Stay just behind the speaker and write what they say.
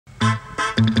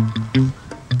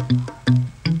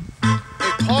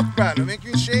Hey, talk bad, don't make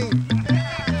me ashamed.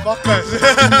 Fuck us.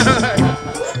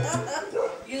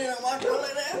 You didn't watch all of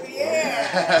that?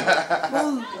 Yeah.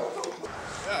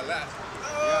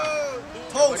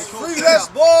 Toast, free less,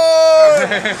 boy!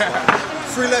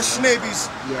 Free less schnabies.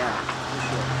 Yeah.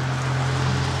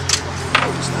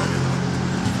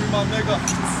 Free my nigga.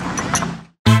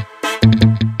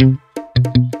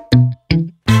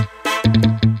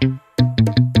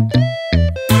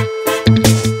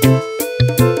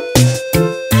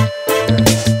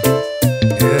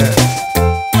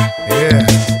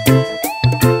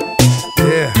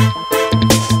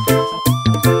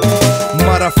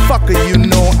 You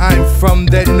know I'm from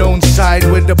that known side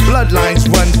where the bloodlines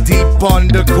run deep on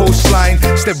the coastline.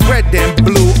 Step red and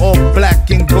blue or black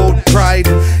and gold pride.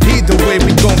 Either way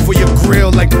we going for your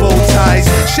grill like bow ties.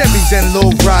 Chevys and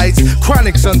low rides,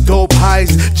 chronics on dope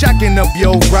highs. Jacking up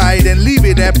your ride and leave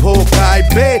it at Pokai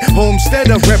Bay.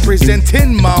 Homesteader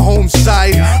representing my home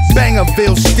side.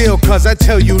 Bangerville still cause I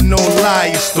tell you no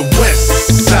lie. It's the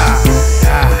west side.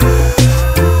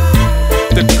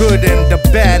 The good and the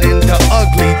bad and the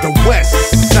ugly, the west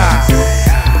side.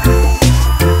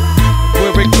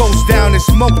 Where it goes down is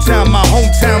Motown, my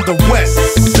hometown, the west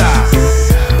side.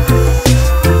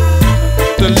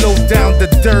 The low down, the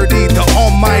dirty, the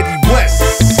almighty west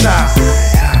side.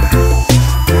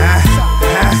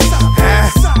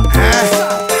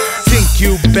 Think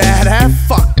you bad,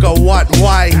 fuck or what,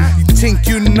 why? You think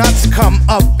you nuts, come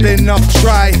up and up,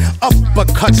 try.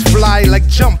 Uppercuts fly like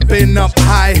jumping up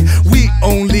high. We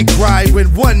only cry when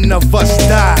one of us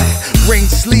die. Rain,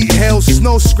 sleet, hail,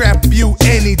 snow, scrap you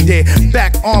any day.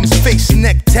 Back, arms, face,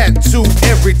 neck, tattoo,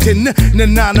 everything.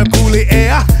 Nanana Guli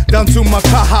air, down to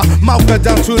Makaha, Mauka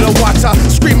down to the water.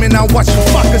 Screaming out, watch you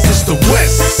fuckers, it's the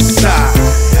west side.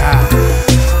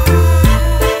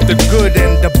 The good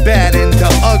and the bad and the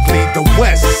ugly, the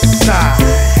west side.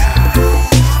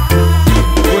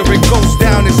 Where it goes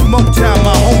down is Motown,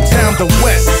 my hometown, the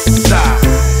west side.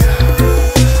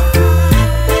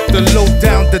 The low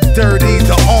down, the dirty,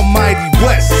 the almighty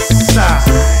west side.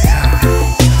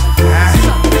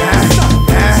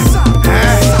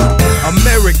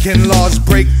 American laws,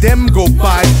 break them, go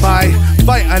bye-bye.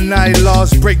 Fight and I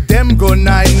laws, break them, go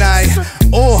nine-nine.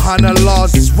 Ohana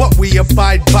laws is what we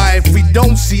abide by. If we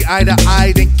don't see eye to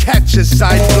eye, then catch a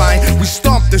sideline. We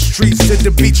stomp the streets to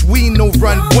the beach, we no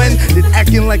run when. Did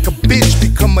acting like a bitch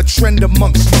become a trend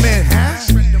amongst men?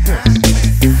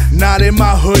 Not in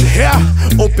my hood here,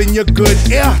 open your good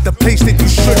ear. The place that you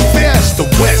should fear is the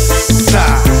west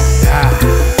side.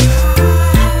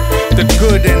 The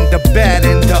good and the bad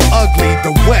and the ugly,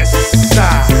 the west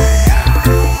side.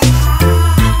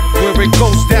 Where it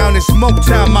goes down is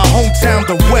Motown, my hometown,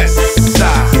 the west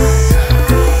side.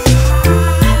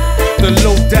 The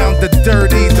low down, the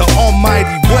dirty, the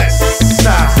almighty west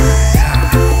side.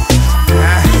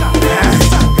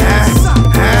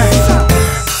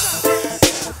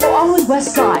 For always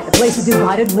west side, a place of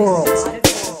divided worlds.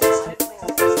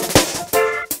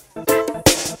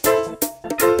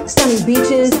 Stunning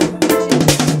beaches,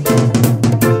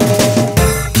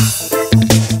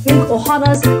 big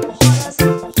ohanas,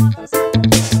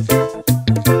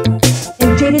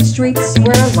 and jaded streets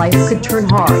where life could turn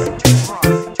hard.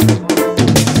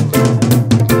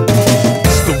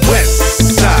 It's the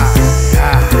west side.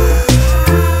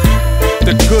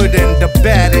 The good and the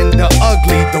bad and the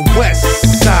ugly, the west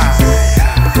side.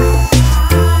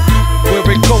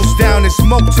 Where it goes down is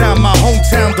Motown, my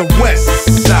hometown, the west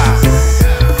side.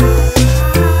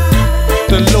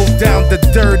 The low down, the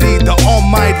dirty,